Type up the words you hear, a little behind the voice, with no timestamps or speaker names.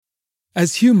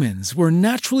As humans, we're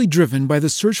naturally driven by the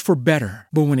search for better.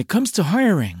 But when it comes to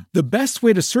hiring, the best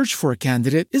way to search for a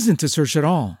candidate isn't to search at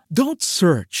all. Don't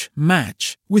search,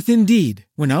 match with Indeed.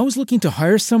 When I was looking to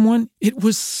hire someone, it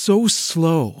was so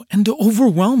slow and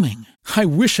overwhelming. I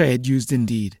wish I had used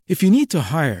Indeed. If you need to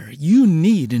hire, you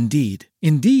need Indeed.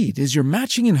 Indeed is your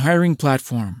matching and hiring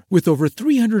platform with over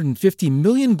 350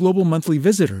 million global monthly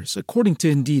visitors, according to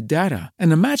Indeed data,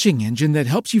 and a matching engine that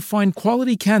helps you find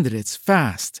quality candidates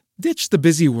fast. Ditch the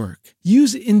busy work.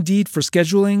 Use Indeed for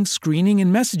scheduling, screening,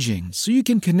 and messaging so you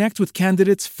can connect with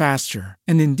candidates faster.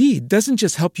 And Indeed doesn't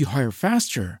just help you hire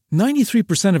faster.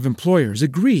 93% of employers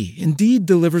agree Indeed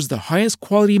delivers the highest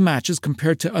quality matches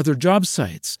compared to other job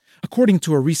sites, according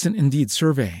to a recent Indeed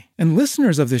survey. And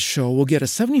listeners of this show will get a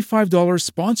 $75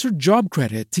 sponsored job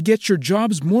credit to get your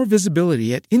jobs more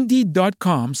visibility at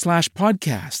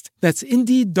Indeed.com/podcast. That's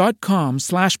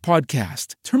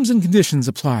Indeed.com/podcast. Terms and conditions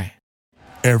apply.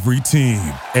 Every team,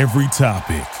 every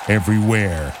topic,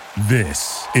 everywhere.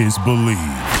 This is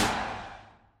Believe.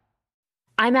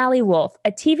 I'm Allie Wolf,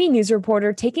 a TV news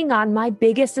reporter taking on my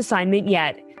biggest assignment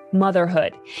yet,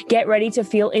 motherhood. Get ready to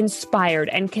feel inspired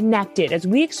and connected as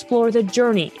we explore the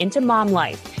journey into mom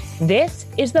life. This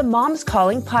is the Moms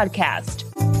Calling podcast.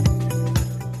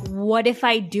 What if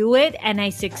I do it and I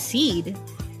succeed?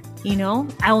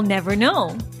 I'll never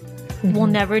know. We'll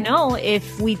never know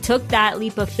if we took that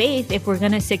leap of faith, if we're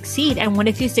going to succeed. And what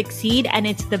if you succeed and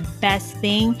it's the best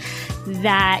thing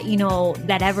that,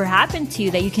 that ever happened to you,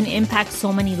 that you can impact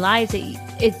so many lives?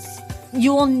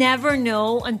 You will never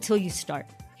know until you start.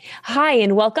 Hi,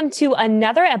 and welcome to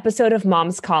another episode of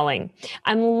Moms Calling.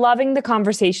 I'm loving the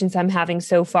conversations I'm having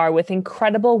so far with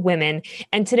incredible women,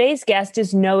 and today's guest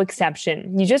is no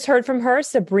exception. You just heard from her,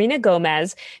 Sabrina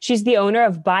Gomez. She's the owner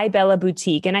of By Bella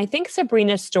Boutique, and I think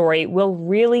Sabrina's story will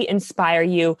really inspire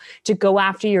you to go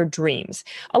after your dreams.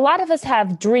 A lot of us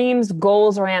have dreams,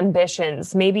 goals, or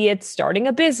ambitions. Maybe it's starting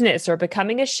a business or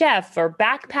becoming a chef or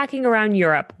backpacking around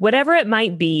Europe, whatever it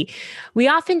might be. We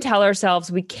often tell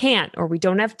ourselves we can't or we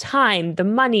don't have time, the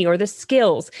money, or the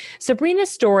skills.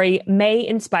 Sabrina's story may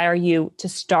inspire you to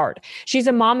start. She's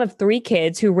a mom of 3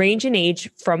 kids who range in age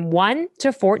from 1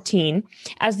 to 14.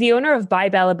 As the owner of By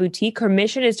Bella Boutique, her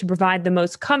mission is to provide the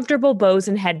most comfortable bows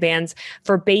and headbands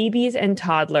for babies and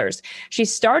toddlers. She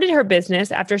started her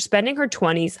business after spending her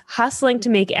 20s hustling to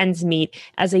make ends meet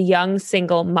as a young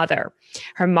single mother.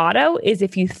 Her motto is,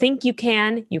 if you think you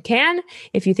can, you can.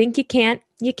 If you think you can't,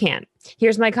 you can't.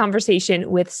 Here's my conversation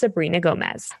with Sabrina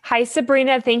Gomez. Hi,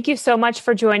 Sabrina. Thank you so much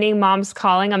for joining Moms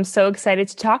Calling. I'm so excited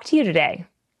to talk to you today.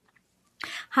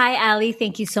 Hi, Allie.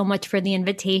 Thank you so much for the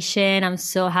invitation. I'm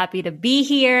so happy to be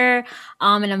here.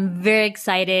 And I'm very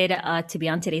excited to be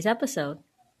on today's episode.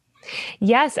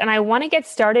 Yes, and I want to get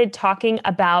started talking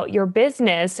about your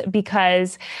business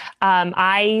because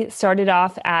I started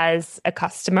off as a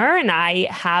customer and I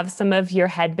have some of your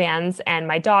headbands and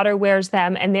my daughter wears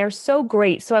them and they're so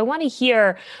great. So I want to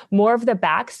hear more of the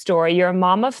backstory. You're a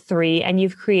mom of 3 and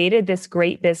you've created this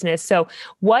great business. So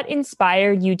what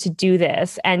inspired you to do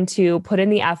this and to put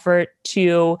in the effort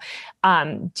to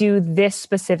do this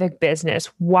specific business?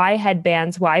 Why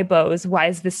headbands? Why bows? Why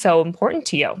is this so important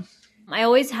to you? I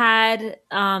always had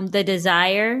the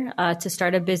desire to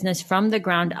start a business from the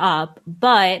ground up,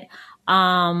 but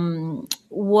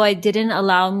what didn't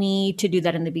allow me to do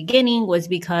that in the beginning was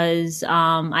because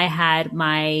I had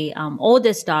my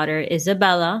oldest daughter,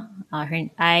 Isabella.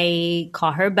 I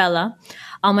call her Bella,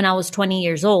 when I was 20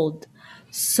 years old.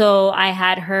 So I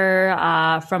had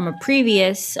her from a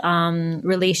previous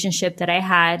relationship that I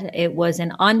had. It was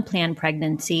an unplanned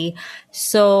pregnancy.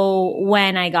 So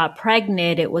when I got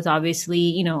pregnant, it was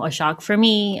obviously, a shock for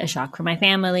me, a shock for my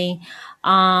family.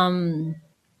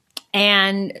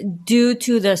 And due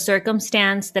to the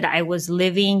circumstance that I was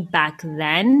living back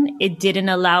then, it didn't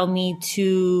allow me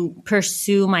to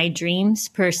pursue my dreams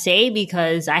per se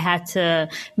because I had to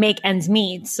make ends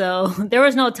meet. So there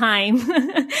was no time,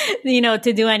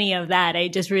 to do any of that. I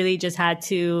just really just had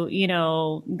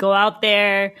to, go out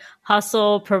there,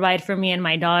 hustle, provide for me and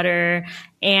my daughter,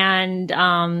 and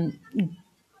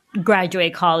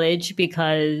graduate college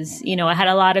because, I had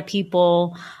a lot of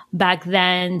people back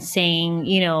then saying,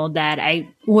 that I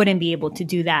wouldn't be able to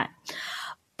do that.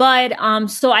 But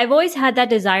so I've always had that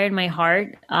desire in my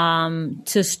heart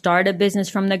to start a business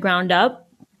from the ground up.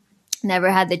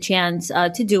 Never had the chance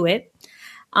to do it.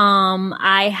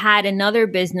 I had another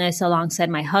business alongside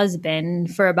my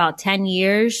husband for about 10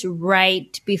 years.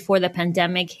 Right before the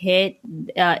pandemic hit,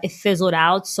 it fizzled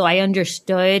out. So I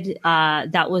understood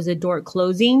that was a door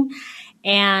closing.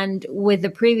 And with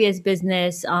the previous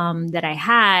business that I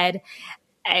had,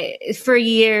 for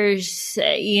years,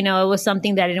 it was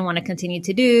something that I didn't want to continue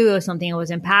to do. It was something I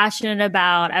wasn't passionate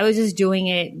about. I was just doing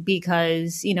it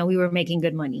because, we were making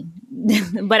good money,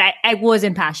 but I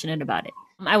wasn't passionate about it.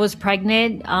 I was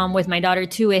pregnant with my daughter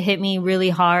too. It hit me really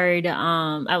hard.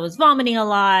 I was vomiting a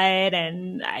lot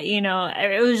and,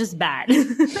 it was just bad.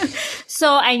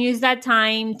 So I used that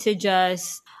time to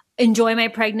just enjoy my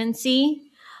pregnancy.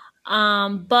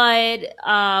 But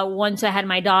once I had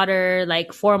my daughter,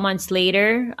 like 4 months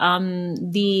later,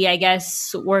 I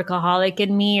guess, workaholic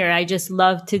in me, or I just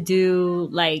love to do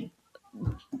like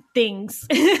things.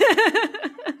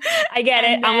 I get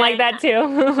it. I'm like that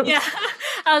too. Yeah.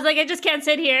 I was like, I just can't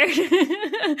sit here.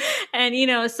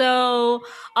 And, so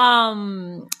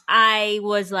I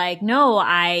was like, no,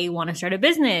 I want to start a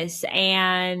business.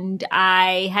 And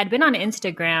I had been on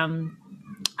Instagram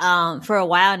for a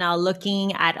while now,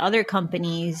 looking at other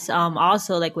companies,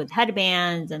 also like with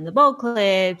headbands and the bow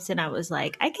clips. And I was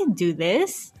like, I can do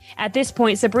this. At this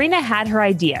point, Sabrina had her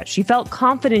idea. She felt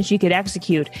confident she could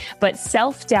execute, but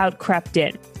self-doubt crept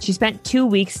in. She spent 2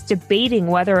 weeks debating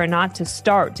whether or not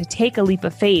to take a leap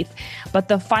of faith. But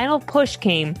the final push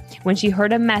came when she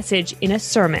heard a message in a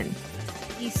sermon.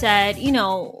 He said,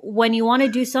 when you want to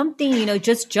do something,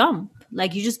 just jump.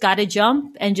 Like, you just got to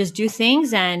jump and just do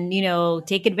things and,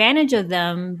 take advantage of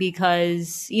them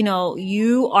because,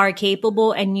 you are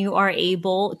capable and you are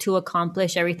able to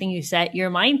accomplish everything you set your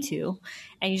mind to.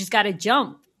 And you just got to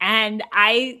jump. And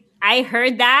I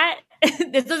heard that.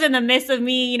 This was in the midst of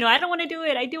me, I don't want to do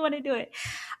it. I do want to do it.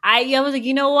 I was like,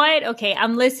 you know what? Okay,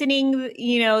 I'm listening,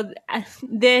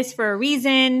 this for a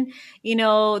reason.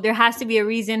 There has to be a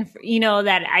reason for,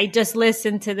 that I just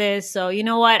listened to this. So you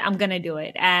know what? I'm going to do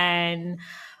it. And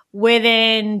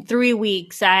within 3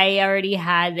 weeks, I already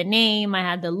had the name. I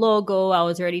had the logo. I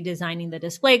was already designing the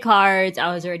display cards.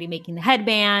 I was already making the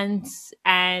headbands.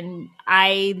 And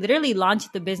I literally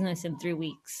launched the business in 3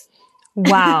 weeks.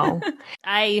 Wow.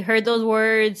 I heard those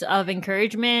words of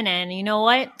encouragement and you know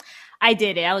what? I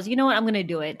did it. I was, I'm going to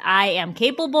do it. I am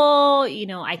capable.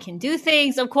 I can do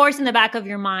things. Of course, in the back of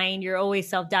your mind, you're always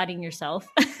self-doubting yourself.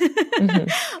 Mm-hmm.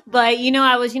 But,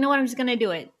 I was, I'm just going to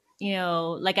do it.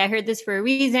 Like I heard this for a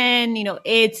reason.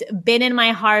 It's been in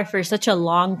my heart for such a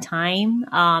long time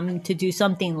to do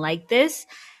something like this.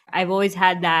 I've always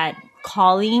had that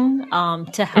calling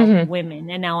to help mm-hmm.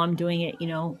 women. And now I'm doing it,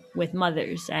 with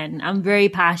mothers. And I'm very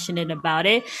passionate about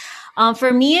it.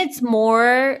 For me, it's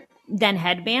more than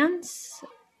headbands.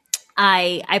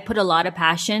 I put a lot of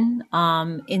passion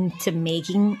into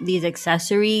making these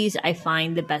accessories. I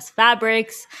find the best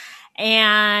fabrics.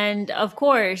 And of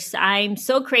course, I'm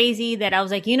so crazy that I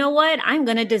was like, you know what? I'm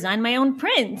going to design my own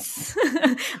prints.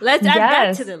 Let's add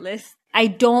that to the list. I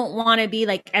don't want to be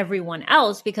like everyone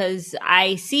else because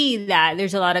I see that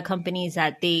there's a lot of companies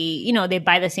that they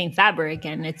buy the same fabric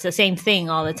and it's the same thing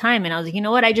all the time. And I was like, you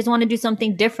know what? I just want to do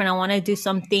something different. I want to do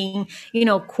something,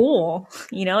 cool.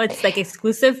 It's like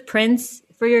exclusive prints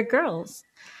for your girls.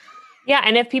 Yeah.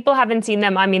 And if people haven't seen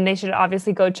them, they should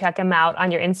obviously go check them out on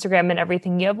your Instagram and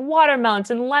everything. You have watermelons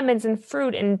and lemons and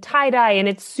fruit and tie-dye, and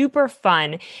it's super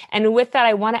fun. And with that,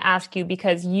 I want to ask you,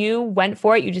 because you went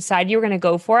for it, you decided you were going to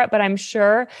go for it, but I'm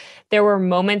sure there were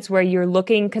moments where you're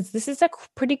looking, because this is a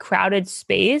pretty crowded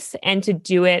space, and to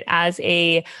do it as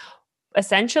a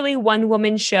essentially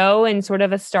one-woman show and sort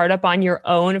of a startup on your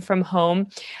own from home.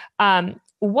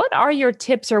 What are your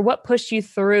tips, or what pushed you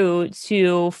through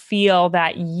to feel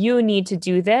that you need to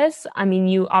do this?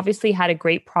 You obviously had a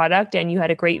great product and you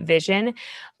had a great vision,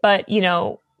 but,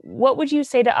 what would you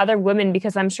say to other women?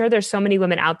 Because I'm sure there's so many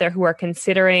women out there who are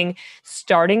considering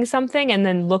starting something and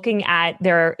then looking at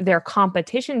their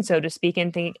competition, so to speak,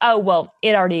 and thinking, oh, well,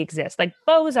 it already exists. Like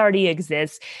bows already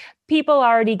exist. People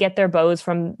already get their bows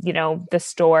from, the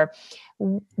store.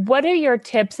 What are your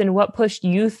tips and what pushed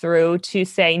you through to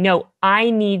say, no, I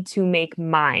need to make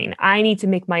mine. I need to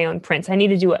make my own prints. I need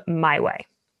to do it my way.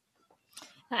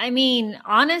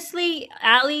 Honestly,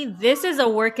 Ali, this is a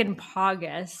work in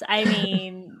progress.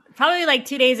 Probably like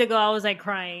 2 days ago, I was like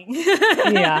crying.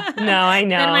 Yeah, no, I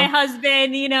know. And my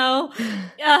husband,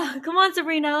 come on,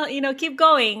 Sabrina, keep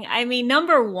going.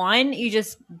 Number one,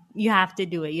 you have to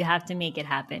do it. You have to make it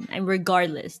happen. And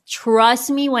regardless, trust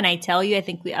me when I tell you, I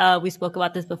think we spoke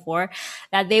about this before,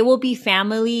 that they will be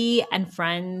family and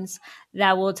friends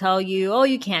that will tell you, oh,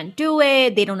 you can't do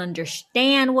it. They don't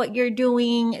understand what you're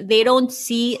doing. They don't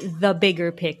see the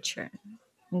bigger picture.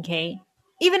 Okay.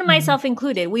 Even myself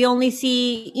included, we only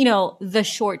see, the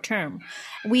short term.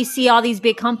 We see all these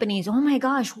big companies. Oh my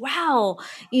gosh, wow.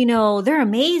 They're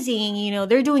amazing.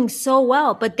 They're doing so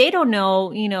well, but they don't know,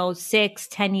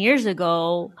 6-10 years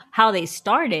ago how they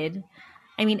started.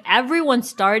 I mean, everyone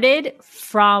started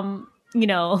from,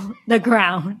 the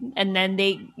ground, and then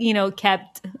they,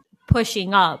 kept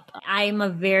pushing up. I'm a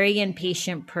very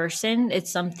impatient person.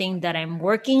 It's something that I'm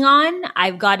working on.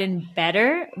 I've gotten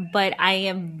better, but I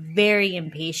am very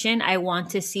impatient. I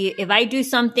want to see, if I do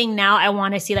something now, I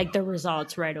want to see like the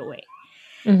results right away.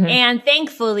 Mm-hmm. And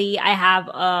thankfully, I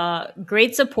have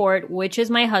great support, which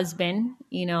is my husband.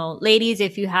 Ladies,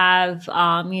 if you have,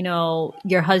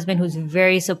 your husband who's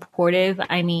very supportive,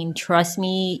 I mean, trust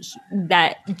me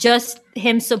that just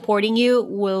him supporting you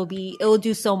it'll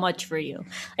do so much for you.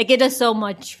 Like, it does so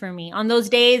much for me. On those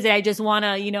days that I just want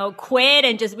to, quit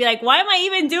and just be like, why am I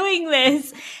even doing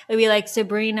this? It'd be like,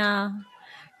 Sabrina,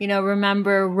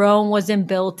 remember, Rome wasn't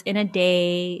built in a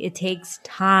day. It takes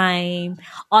time.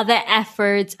 All the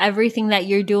efforts, everything that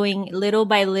you're doing little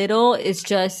by little it's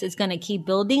going to keep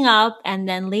building up. And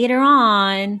then later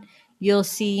on, you'll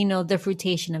see, the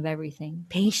fruition of everything.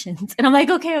 Patience. And I'm like,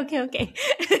 okay.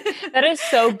 That is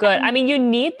so good. I mean, you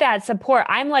need that support.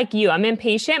 I'm like you. I'm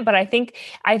impatient, but I think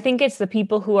it's the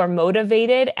people who are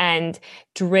motivated and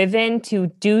driven to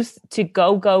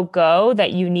go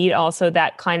that you need also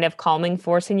that kind of calming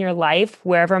force in your life,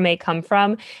 wherever it may come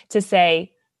from, to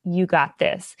say, you got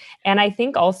this. And I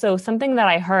think also something that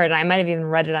I heard, and I might have even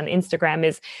read it on Instagram,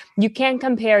 is you can't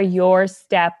compare your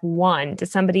step 1 to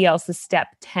somebody else's step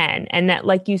 10. And that,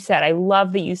 like you said, I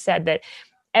love that you said that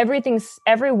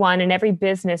everyone and every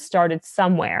business started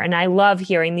somewhere. And I love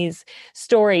hearing these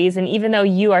stories. And even though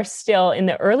you are still in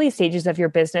the early stages of your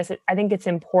business, I think it's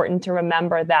important to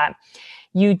remember that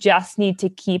you just need to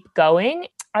keep going.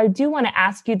 I do want to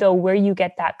ask you, though, where you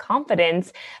get that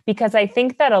confidence, because I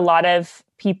think that a lot of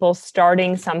people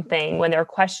starting something when they're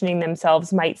questioning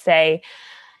themselves might say,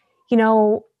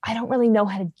 I don't really know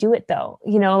how to do it, though.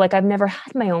 Like, I've never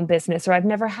had my own business, or I've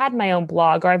never had my own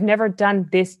blog, or I've never done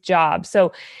this job.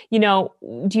 So, do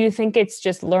you think it's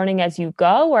just learning as you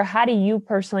go, or how do you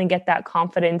personally get that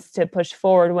confidence to push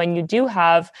forward when you do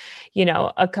have,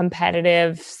 a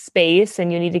competitive space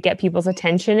and you need to get people's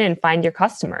attention and find your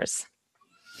customers?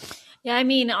 Yeah, I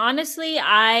mean, honestly,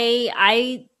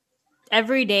 I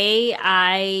every day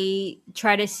I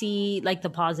try to see like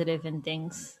the positive in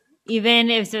things.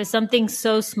 Even if there's something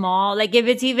so small, like if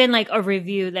it's even like a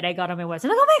review that I got on my website,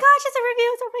 I'm like, oh my gosh, it's a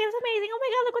review, it's amazing. Oh my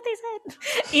God, look what they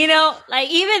said. Like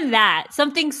even that,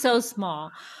 something so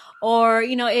small. Or,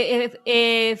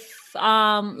 if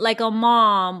like a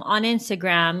mom on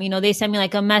Instagram, they send me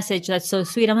like a message that's so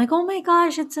sweet. I'm like, oh my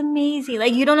gosh, it's amazing.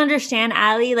 Like, you don't understand,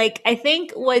 Ali. Like, I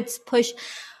think what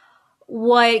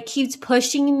keeps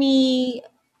pushing me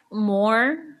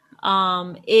more,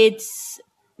 it's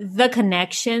the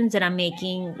connections that I'm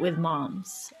making with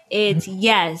moms. It's,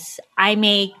 yes, I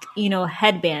make,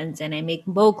 headbands and I make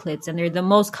bouclets, and they're the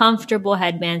most comfortable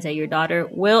headbands that your daughter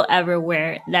will ever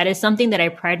wear. That is something that I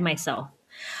pride myself.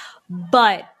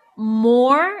 But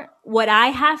more what I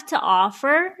have to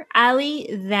offer, Ali,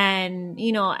 than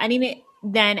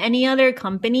any other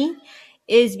company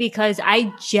is because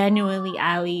I genuinely,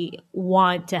 Ali,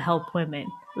 want to help women.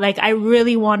 Like, I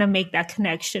really want to make that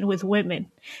connection with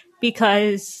women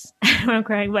because I'm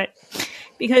crying, but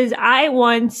because I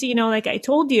once, like I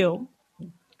told you,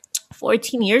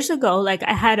 14 years ago, like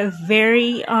I had a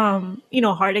very,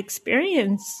 hard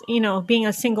experience, being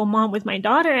a single mom with my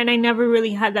daughter, and I never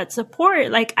really had that support.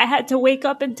 Like, I had to wake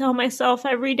up and tell myself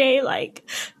every day, like,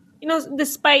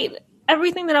 despite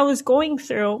everything that I was going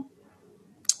through,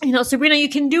 Sabrina, you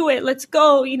can do it. Let's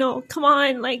go. Come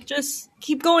on, like, just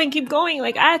keep going.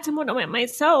 Like, I had to motivate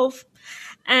myself.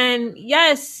 And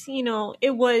yes,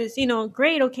 it was,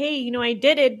 great. Okay. I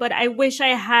did it, but I wish I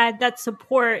had that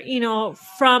support,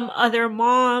 from other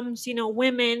moms,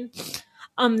 women,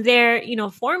 there,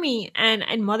 for me.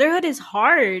 And motherhood is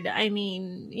hard. I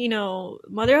mean,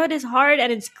 motherhood is hard,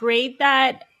 and it's great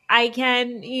that I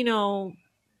can,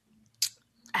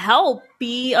 help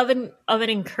be of an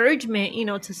encouragement,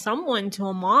 to someone, to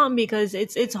a mom, because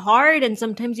it's hard, and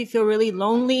sometimes you feel really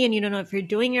lonely and you don't know if you're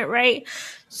doing it right.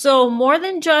 So more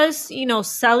than just,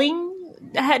 selling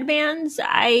headbands,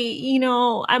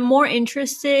 I'm more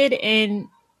interested in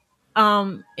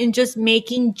just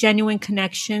making genuine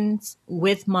connections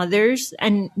with mothers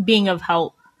and being of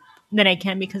help than I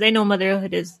can, because I know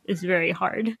motherhood is very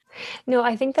hard. No,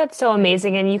 I think that's so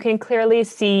amazing. And you can clearly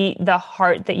see the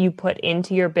heart that you put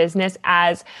into your business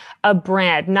as a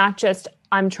brand, not just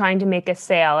I'm trying to make a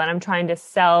sale and I'm trying to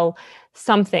sell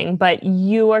something, but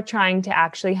you are trying to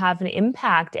actually have an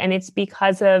impact. And it's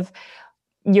because of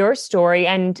your story.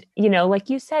 And, like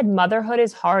you said, motherhood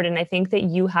is hard. And I think that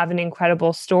you have an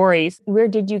incredible story. Where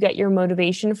did you get your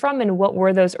motivation from? And what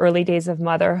were those early days of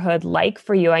motherhood like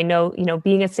for you? I know,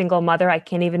 being a single mother, I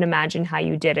can't even imagine how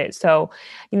you did it. So,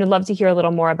 love to hear a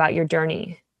little more about your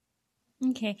journey.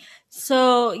 Okay.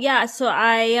 So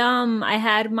I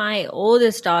had my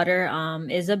oldest daughter,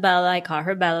 Isabella. I call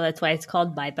her Bella. That's why it's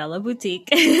called By Bella Boutique.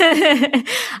 I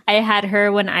had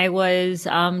her when I was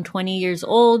 20 years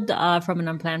old from an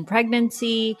unplanned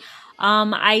pregnancy.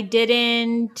 I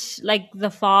didn't like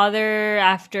the father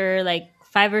after like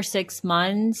 5 or 6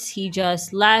 months. He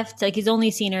just left. Like he's only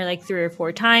seen her like 3 or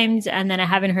 4 times, and then I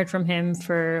haven't heard from him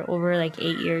for over like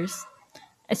 8 years.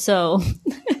 So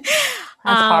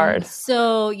That's hard.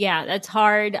 So yeah, that's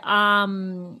hard.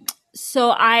 So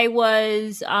I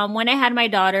was, when I had my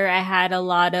daughter, I had a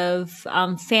lot of,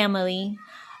 family,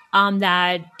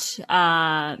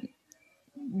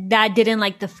 that didn't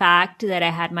like the fact that I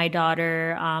had my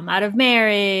daughter out of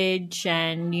marriage,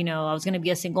 and I was going to be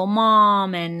a single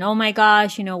mom, and oh my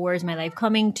gosh, where's my life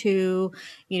coming to?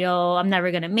 I'm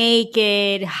never going to make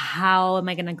it. How am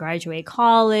I going to graduate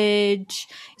college?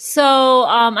 So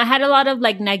I had a lot of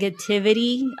like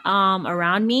negativity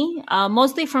around me,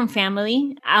 mostly from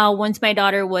family. Once my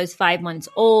daughter was 5 months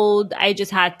old, I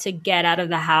just had to get out of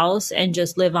the house and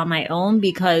just live on my own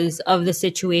because of the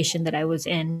situation that I was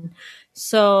in.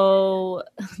 So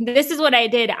this is what I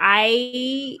did.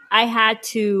 I had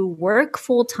to work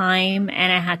full time,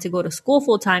 and I had to go to school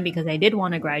full time because I did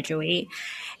want to graduate.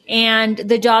 And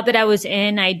the job that I was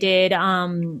in, I did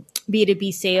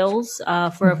B2B sales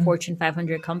for a Fortune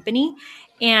 500 company.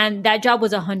 And that job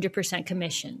was 100%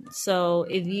 commission. So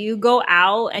if you go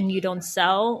out and you don't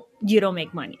sell, you don't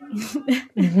make money.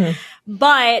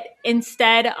 But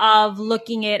instead of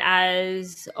looking at it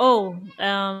as, oh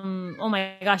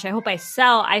my gosh, I hope I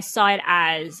sell, I saw it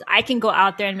as I can go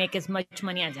out there and make as much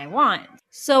money as I want.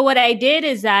 So what I did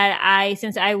is that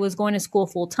since I was going to school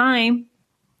full time,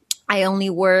 I only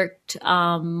worked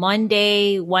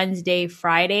Monday, Wednesday,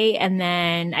 Friday, and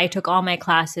then I took all my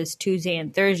classes Tuesday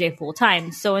and Thursday full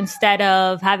time. So instead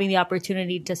of having the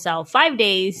opportunity to sell 5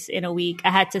 days in a week, I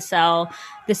had to sell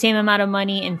the same amount of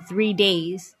money in 3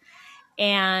 days.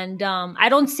 And I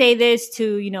don't say this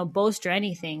to, boast or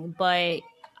anything, but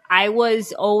I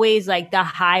was always like the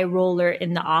high roller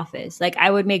in the office. Like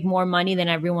I would make more money than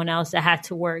everyone else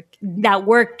that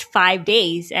worked 5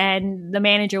 days. And the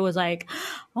manager was like,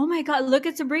 oh my God, look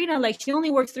at Sabrina. Like she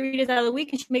only works 3 days out of the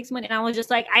week and she makes money. And I was just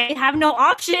like, I have no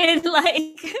option.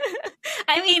 Like,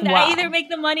 I mean, wow. I either make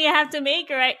the money I have to make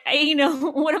or I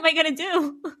what am I going to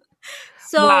do?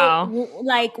 So wow.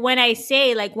 Like when I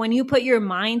say, like, when you put your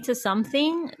mind to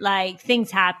something, like things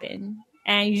happen.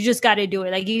 And you just got to do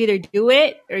it. Like you either do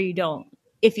it or you don't.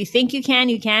 If you think you can,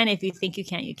 you can. If you think you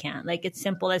can't, you can't. Like it's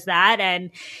simple as that.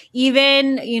 And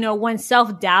even, when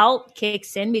self-doubt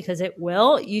kicks in, because it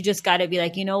will, you just got to be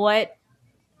like, you know what?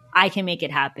 I can make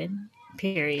it happen,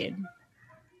 period.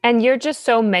 And you're just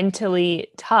so mentally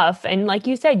tough. And like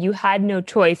you said, you had no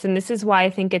choice. And this is why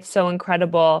I think it's so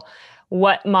incredible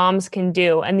what moms can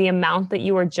do and the amount that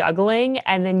you were juggling.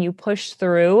 And then you push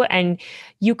through and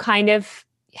you kind of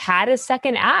had a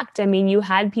second act. I mean, you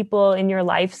had people in your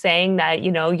life saying that,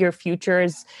 your future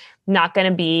is not going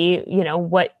to be,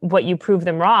 what you prove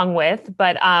them wrong with.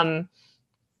 But can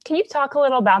you talk a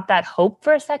little about that hope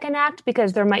for a second act?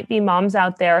 Because there might be moms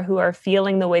out there who are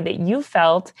feeling the way that you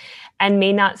felt and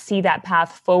may not see that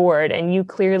path forward. And you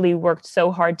clearly worked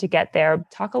so hard to get there.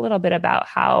 Talk a little bit about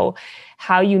how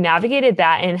you navigated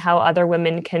that and how other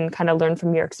women can kind of learn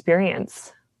from your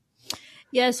experience.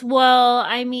 Yes. Well,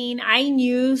 I mean, I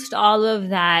used all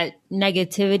of that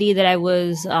negativity that I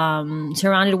was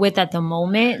surrounded with at the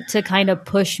moment to kind of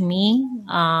push me,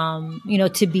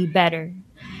 to be better.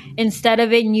 Instead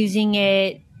of using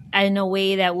it in a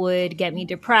way that would get me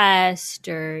depressed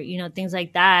or, things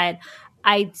like that,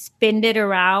 I spinned it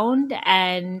around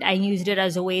and I used it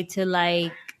as a way to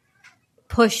like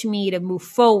push me to move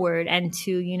forward and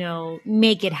to,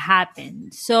 make it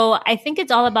happen. So I think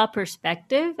it's all about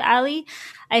perspective, Ali.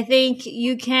 I think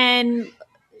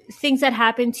things that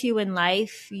happen to you in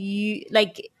life,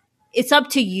 it's up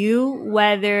to you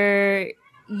whether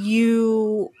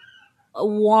you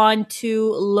want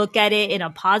to look at it in a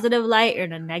positive light or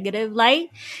in a negative light.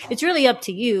 It's really up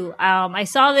to you. I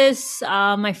saw this,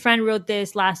 my friend wrote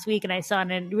this last week and I saw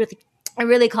it and it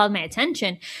really called my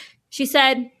attention. She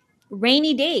said,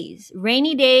 rainy days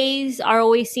are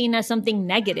always seen as something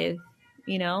negative,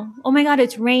 oh my God,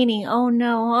 it's raining. Oh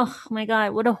no. Oh my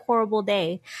God, what a horrible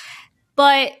day.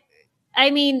 But I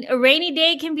mean, a rainy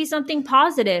day can be something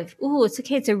positive. Ooh, it's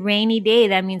okay. It's a rainy day.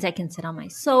 That means I can sit on my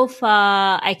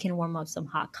sofa. I can warm up some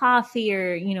hot coffee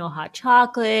or, hot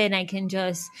chocolate, and I can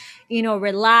just,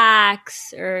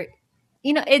 relax or,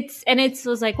 it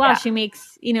was like, wow, Yeah. she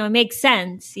makes, it makes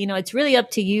sense. It's really up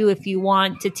to you if you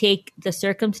want to take the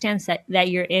circumstance that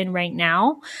you're in right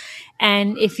now.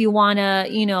 And if you want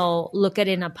to, look at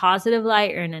it in a positive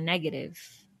light or in a negative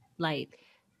light.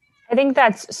 I think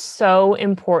that's so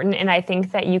important. And I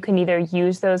think that you can either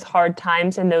use those hard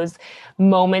times and those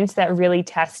moments that really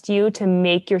test you to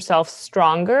make yourself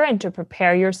stronger and to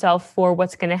prepare yourself for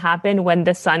what's going to happen when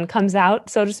the sun comes out,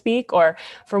 so to speak, or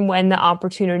from when the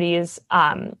opportunities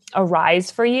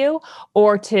arise for you,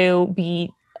 or to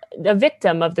be a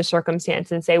victim of the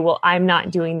circumstance and say, well, I'm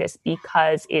not doing this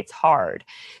because it's hard.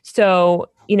 So,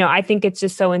 I think it's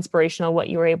just so inspirational what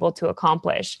you were able to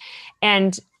accomplish.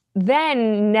 And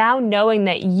then now knowing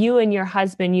that you and your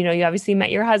husband, you obviously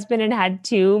met your husband and had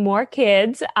 2 more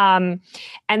kids, and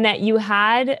that you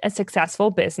had a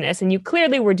successful business and you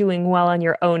clearly were doing well on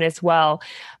your own as well.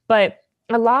 But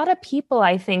a lot of people,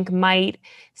 I think, might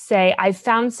say, I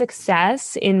found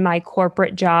success in my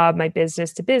corporate job, my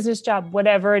business to business job,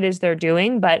 whatever it is they're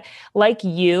doing. But like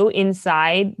you,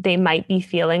 inside, they might be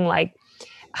feeling like,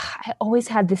 I always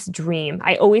had this dream.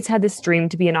 I always had this dream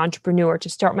to be an entrepreneur, to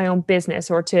start my own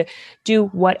business or to do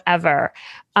whatever.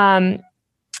 What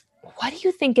do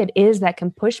you think it is that can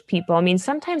push people? I mean,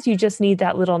 sometimes you just need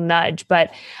that little nudge,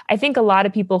 but I think a lot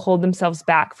of people hold themselves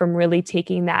back from really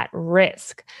taking that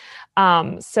risk.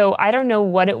 So I don't know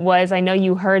what it was. I know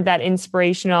you heard that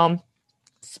inspirational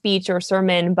speech or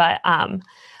sermon, but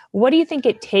what do you think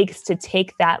it takes to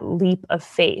take that leap of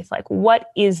faith? Like, what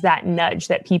is that nudge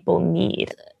that people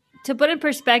need? To put in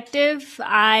perspective,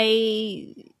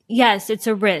 yes, it's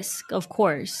a risk, of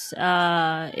course.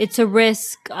 It's a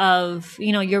risk of,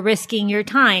 you're risking your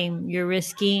time, you're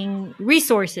risking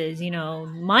resources,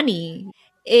 money.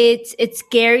 It's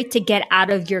scary to get out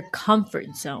of your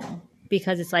comfort zone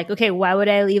because it's like, okay, why would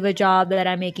I leave a job that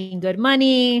I'm making good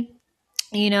money?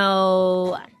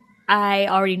 I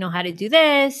already know how to do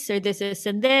this or this,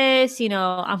 and this,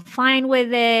 I'm fine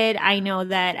with it. I know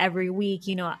that every week,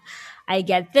 I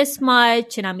get this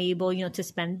much and I'm able, to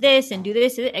spend this and do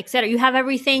this, etc. You have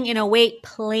everything in a way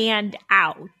planned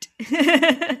out.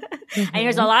 And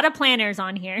there's a lot of planners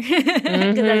on here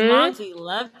because as moms, we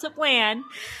love to plan.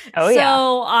 Oh,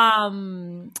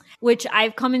 so, which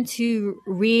I've come into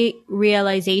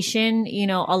realization,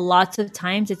 a lots of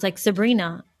times it's like,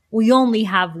 Sabrina, we only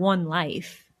have one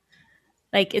life.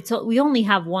 Like we only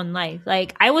have one life.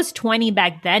 Like I was 20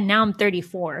 back then. Now I'm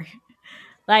 34.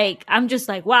 Like, I'm just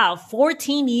like, wow,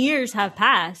 14 years have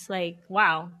passed. Like,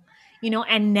 wow,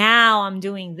 and now I'm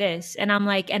doing this. And I'm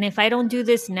like, and if I don't do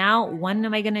this now, when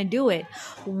am I going to do it?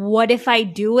 What if I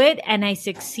do it and I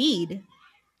succeed?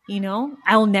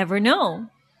 I'll never know.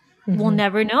 We'll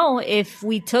never know if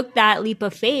we took that leap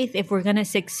of faith, if we're going to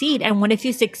succeed. And what if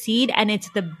you succeed and it's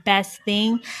the best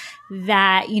thing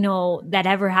that, that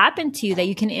ever happened to you, that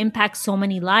you can impact so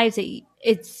many lives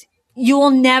that you will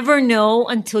never know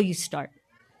until you start.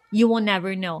 You will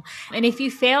never know. And if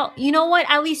you fail, you know what?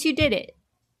 At least you did it.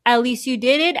 At least you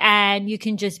did it and you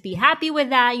can just be happy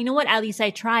with that. You know what? At least I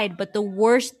tried. But the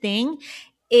worst thing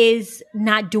is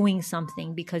not doing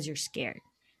something because you're scared.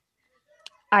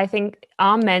 I think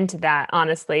amen to that,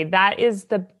 honestly.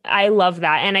 I love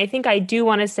that. And I think I do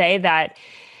want to say that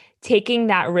taking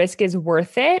that risk is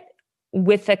worth it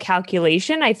with a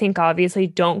calculation. I think obviously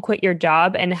don't quit your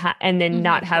job and then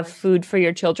not have food for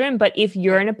your children. But if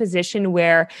you're in a position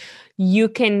where you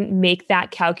can make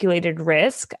that calculated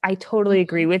risk, I totally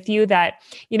agree with you that,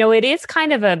 it is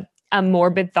kind of a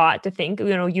morbid thought to think,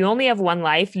 you only have one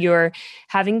life, you're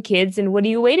having kids, and what are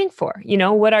you waiting for?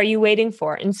 What are you waiting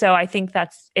for? And so I think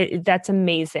that's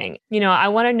amazing. I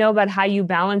want to know about how you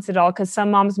balance it all, because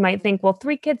some moms might think, well,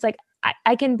 3 kids, like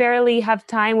I can barely have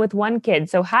time with 1 kid.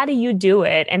 So how do you do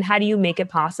it? And how do you make it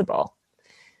possible?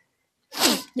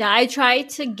 Yeah, I try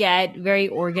to get very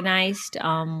organized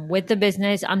with the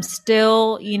business. I'm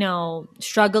still,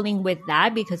 struggling with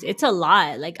that because it's a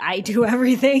lot. Like I do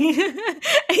everything,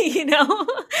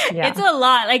 It's a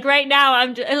lot. Like right now,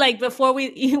 I'm just, like before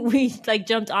we like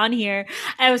jumped on here,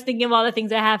 I was thinking of all the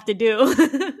things I have to do,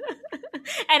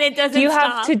 and it doesn't. Do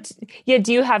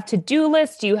you have to-do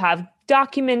lists? Do you have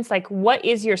documents? Like, what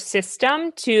is your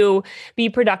system to be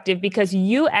productive? Because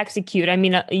you execute. I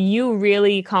mean, you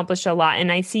really accomplish a lot.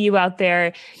 And I see you out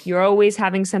there. You're always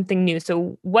having something new.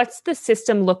 So what's the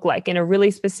system look like in a really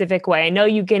specific way? I know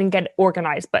you can get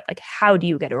organized, but like, how do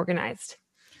you get organized?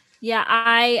 Yeah,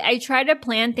 I try to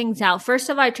plan things out. First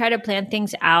of all, I try to plan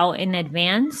things out in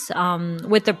advance.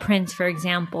 With the prints, for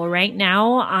example, right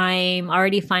now I'm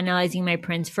already finalizing my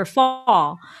prints for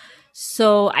fall.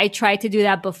 So I try to do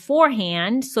that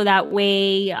beforehand so that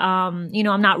way, I'm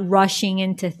not rushing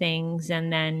into things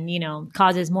and then,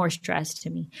 causes more stress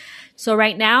to me. So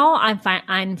right now I'm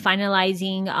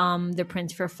finalizing, the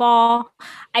prints for fall.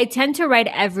 I tend to write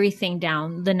everything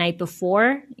down the night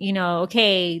before,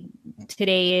 okay,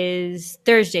 today is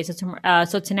Thursday.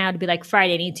 So tonight would be like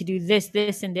Friday. I need to do this,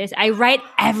 this, and this. I write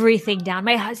everything down.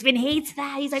 My husband hates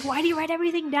that. He's like, why do you write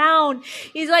everything down?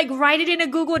 He's like, write it in a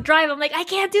Google Drive. I'm like, I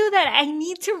can't do that. I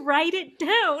need to write it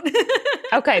down.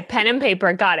 Okay. Pen and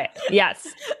paper. Got it. Yes.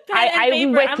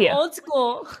 I'm with you. I'm old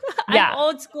school. Yeah. I'm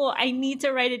old school. I need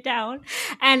to write it down.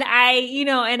 And I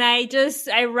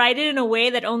write it in a way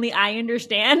that only I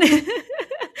understand.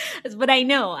 But I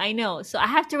know. So I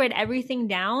have to write everything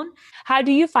down. How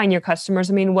do you find your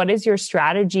customers? I mean, what is your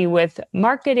strategy with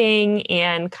marketing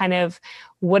and kind of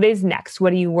what is next?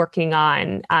 What are you working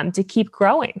on to keep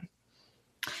growing?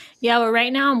 Yeah, well,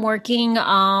 right now I'm working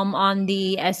on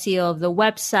the SEO of the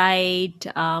website,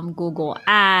 Google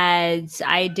Ads.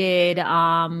 I did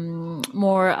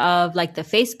more of like the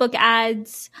Facebook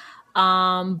ads.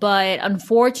 But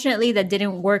unfortunately that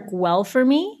didn't work well for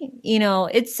me.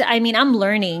 I'm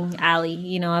learning,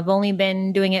 Ali. I've only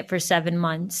been doing it for 7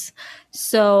 months.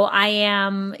 So I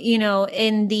am, in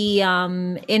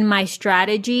my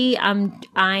strategy,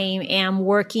 I am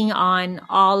working on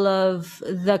all of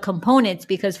the components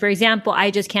because, for example, I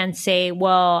just can't say,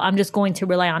 well, I'm just going to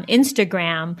rely on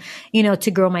Instagram,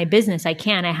 to grow my business. I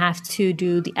can't. I have to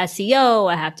do the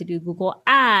SEO. I have to do Google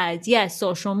Ads. Yes,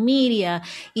 social media,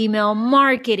 email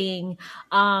marketing,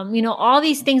 all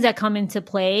these things that come into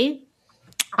play,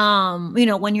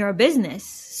 when you're a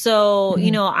business. So,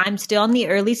 I'm still in the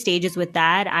early stages with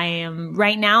that.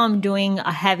 Right now I'm doing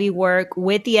a heavy work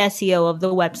with the SEO of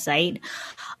the website.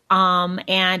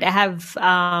 And I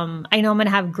know I'm going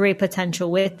to have great potential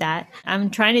with that.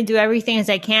 I'm trying to do everything as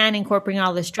I can, incorporating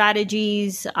all the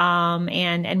strategies,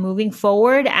 and moving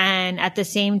forward. And at the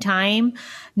same time,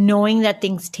 knowing that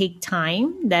things take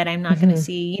time, that I'm not going to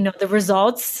see, the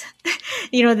results,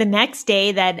 the next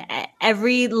day, that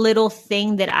every little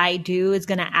thing that I do is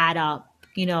going to add up.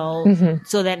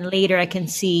 So then later I can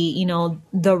see,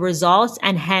 the results,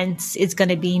 and hence it's going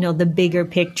to be, the bigger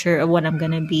picture of what I'm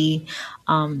going to be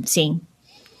seeing.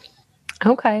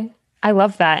 Okay. I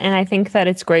love that. And I think that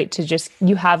it's great to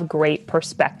you have great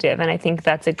perspective. And I think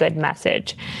that's a good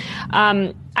message.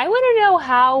 I want to know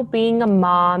how being a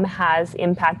mom has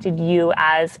impacted you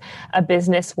as a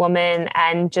businesswoman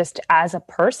and just as a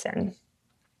person.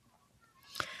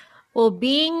 Well,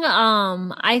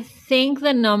 I think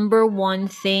the number one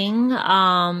thing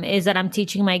is that I'm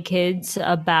teaching my kids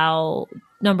about,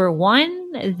 number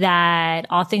one, that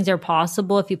all things are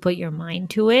possible if you put your mind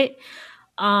to it.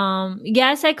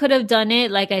 Yes, I could have done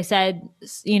it, like I said,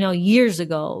 years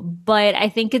ago, but I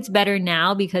think it's better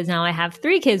now because now I have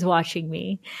 3 kids watching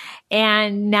me,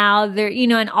 and now they're,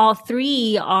 and all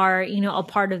 3 are, a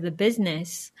part of the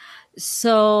business.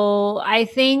 So I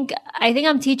think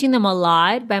I'm teaching them a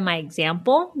lot by my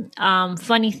example.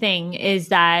 Funny thing is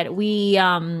that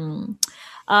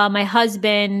my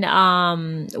husband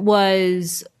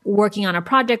was working on a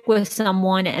project with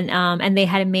someone, and they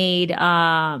had made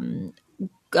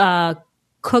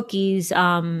cookies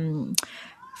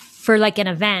for like an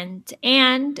event,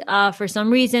 and for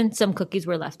some reason some cookies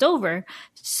were left over.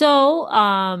 So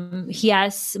he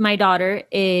asked my daughter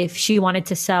if she wanted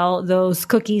to sell those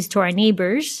cookies to our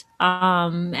neighbors,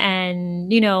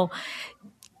 and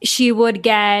she would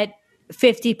get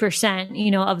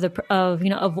 50%,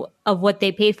 of what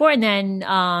they paid for. And then,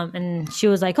 and she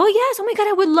was like, oh yes, oh my God,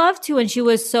 I would love to. And she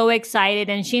was so excited,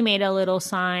 and she made a little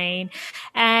sign,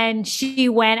 and she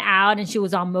went out and she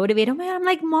was all motivated. Oh my God, I'm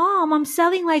like, Mom, I'm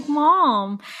selling like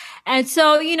Mom. And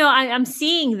so, I'm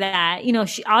seeing that,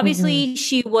 she obviously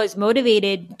she was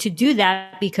motivated to do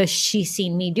that because she's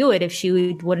seen me do it. If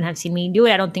she wouldn't have seen me do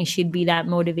it, I don't think she'd be that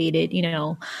motivated,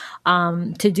 to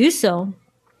do so.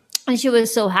 And she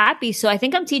was so happy. So I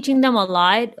think I'm teaching them a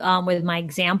lot with my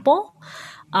example.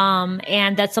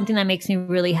 And that's something that makes me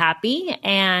really happy.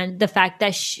 And the fact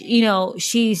that,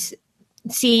 she's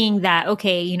seeing that,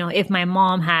 okay, if my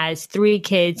mom has 3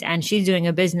 kids and she's doing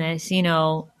a business,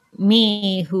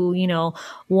 me who,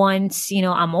 once,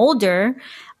 I'm older,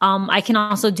 I can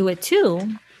also do it too,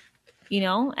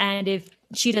 and if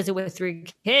she does it with 3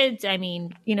 kids, I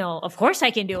mean, of course I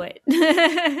can do it.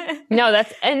 No,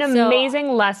 that's an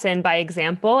amazing lesson by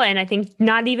example. And I think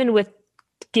not even with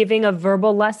giving a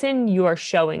verbal lesson, you are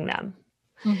showing them.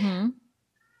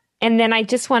 And then I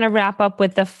just want to wrap up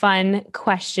with the fun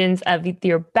questions of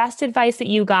your best advice that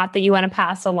you got that you want to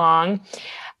pass along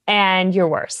and your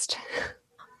worst.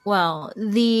 Well,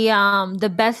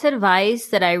 the best advice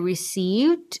that I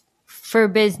received for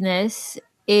business,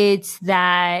 it's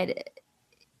that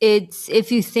it's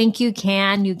if you think you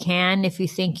can, you can. If you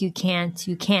think you can't,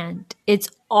 you can't. It's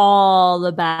all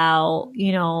about,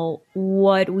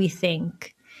 what we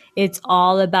think. It's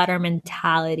all about our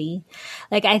mentality.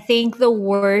 Like, I think the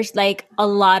worst, like a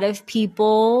lot of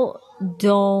people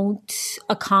don't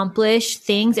accomplish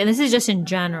things, and this is just in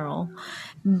general,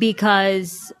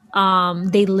 because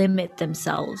they limit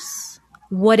themselves.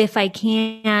 What if I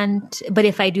can't? But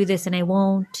if I do this and I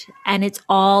won't? And it's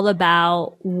all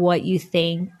about what you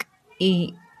think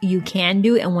you can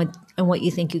do and what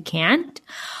you think you can't.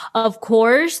 Of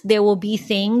course, there will be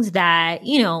things that,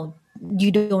 you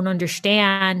don't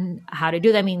understand how to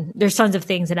do that. I mean, there's tons of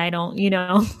things that I don't,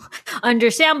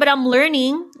 understand, but I'm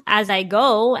learning as I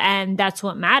go, and that's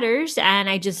what matters. And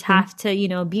I just have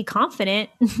to, be confident,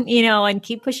 and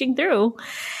keep pushing through.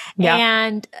 Yeah.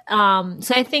 And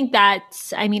so I think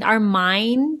our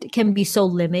mind can be so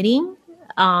limiting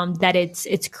that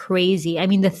it's crazy. I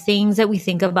mean, the things that we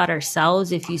think about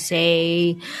ourselves, if you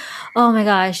say, oh my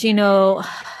gosh,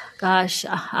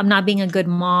 I'm not being a good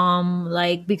mom,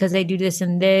 like, because I do this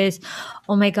and this.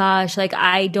 Oh my gosh, like,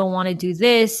 I don't want to do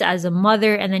this as a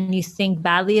mother. And then you think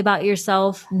badly about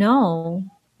yourself. No,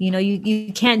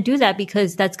 you can't do that,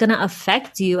 because that's going to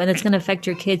affect you, and it's going to affect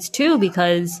your kids too,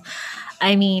 because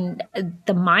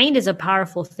the mind is a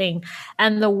powerful thing.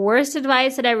 And the worst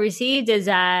advice that I received is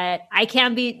that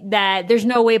there's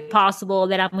no way possible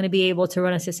that I'm going to be able to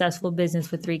run a successful business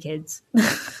with 3 kids.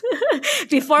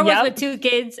 Before was with 2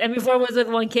 kids, and before was with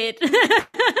 1 kid.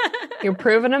 You're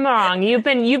proving them wrong. You've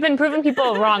been proving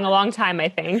people wrong a long time, I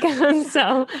think.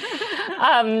 So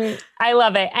I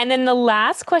love it. And then the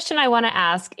last question I want to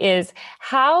ask is,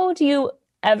 how do you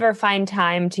ever find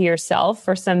time to yourself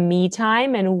for some me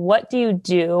time? And what do you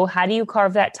do? How do you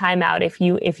carve that time out if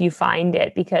you find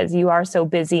it, because you are so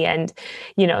busy and,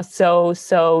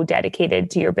 so dedicated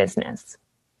to your business?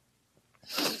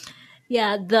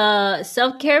 Yeah, the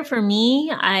self-care for me,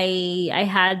 I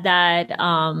had that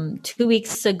 2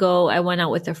 weeks ago. I went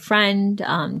out with a friend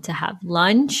to have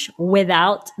lunch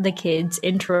without the kids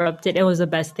interrupted. It was the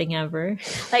best thing ever.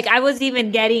 Like, I was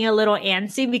even getting a little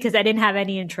antsy because I didn't have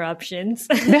any interruptions.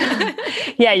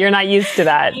 Yeah, you're not used to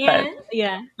that. Yeah.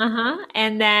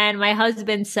 And then my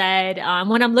husband said,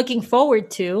 what I'm looking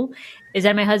forward to is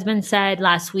that my husband said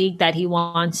last week that he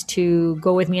wants to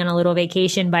go with me on a little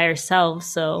vacation by ourselves.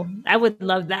 So I would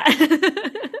love that.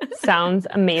 Sounds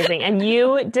amazing. And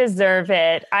you deserve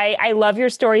it. I love your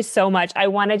story so much. I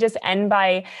want to just end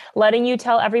by letting you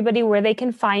tell everybody where they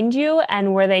can find you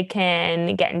and where they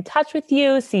can get in touch with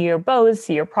you, see your bows,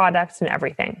 see your products and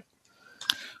everything.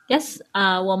 Yes.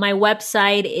 Well, my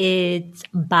website is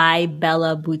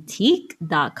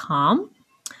bybellaboutique.com.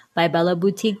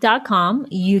 bybellaboutique.com.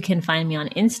 You can find me on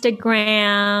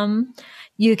Instagram.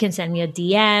 You can send me a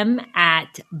DM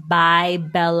at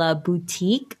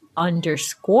bybellaboutique_.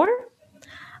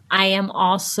 I am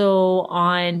also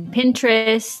on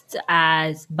Pinterest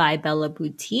as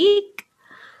bybellaboutique.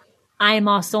 I am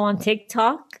also on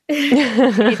TikTok.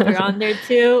 If you're on there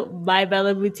too,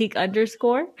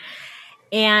 bybellaboutique_.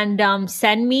 And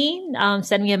send me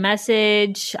a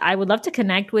message. I would love to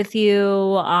connect with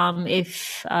you.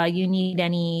 If you need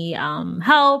any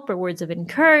help or words of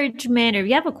encouragement, or if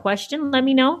you have a question, let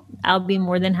me know. I'll be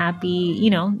more than happy,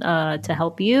 to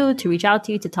help you, to reach out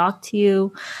to you, to talk to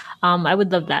you. I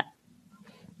would love that.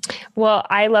 Well,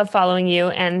 I love following you,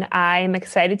 and I'm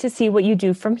excited to see what you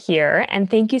do from here. And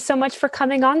thank you so much for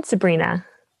coming on, Sabrina.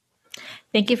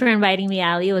 Thank you for inviting me,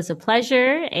 Ali. It was a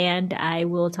pleasure, and I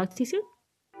will talk to you soon.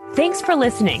 Thanks for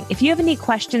listening. If you have any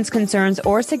questions, concerns,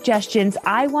 or suggestions,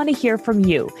 I want to hear from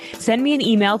you. Send me an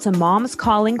email to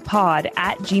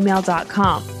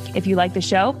momscallingpod@gmail.com. If you like the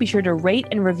show, be sure to rate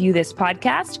and review this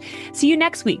podcast. See you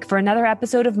next week for another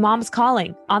episode of Moms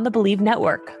Calling on the Believe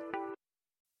Network.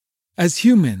 As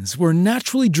humans, we're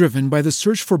naturally driven by the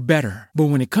search for better. But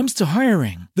when it comes to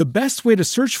hiring, the best way to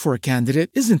search for a candidate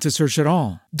isn't to search at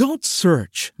all. Don't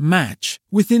search, match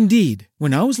with Indeed.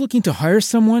 When I was looking to hire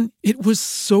someone, it was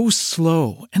so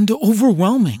slow and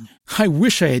overwhelming. I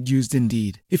wish I had used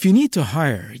Indeed. If you need to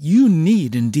hire, you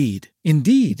need Indeed.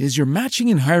 Indeed is your matching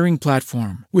and hiring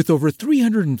platform with over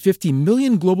 350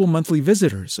 million global monthly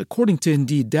visitors, according to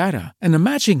Indeed data, and a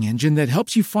matching engine that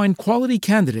helps you find quality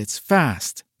candidates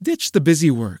fast. Ditch the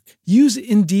busy work. Use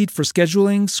Indeed for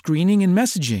scheduling, screening, and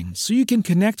messaging so you can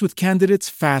connect with candidates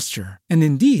faster. And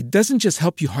Indeed doesn't just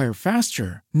help you hire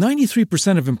faster.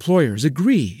 93% of employers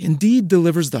agree Indeed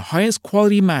delivers the highest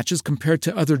quality matches compared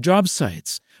to other job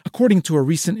sites, according to a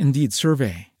recent Indeed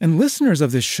survey. And listeners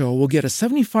of this show will get a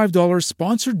 $75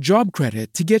 sponsored job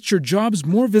credit to get your jobs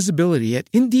more visibility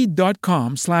at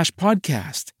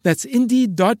Indeed.com/podcast. That's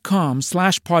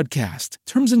Indeed.com/podcast.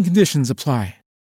 Terms and conditions apply.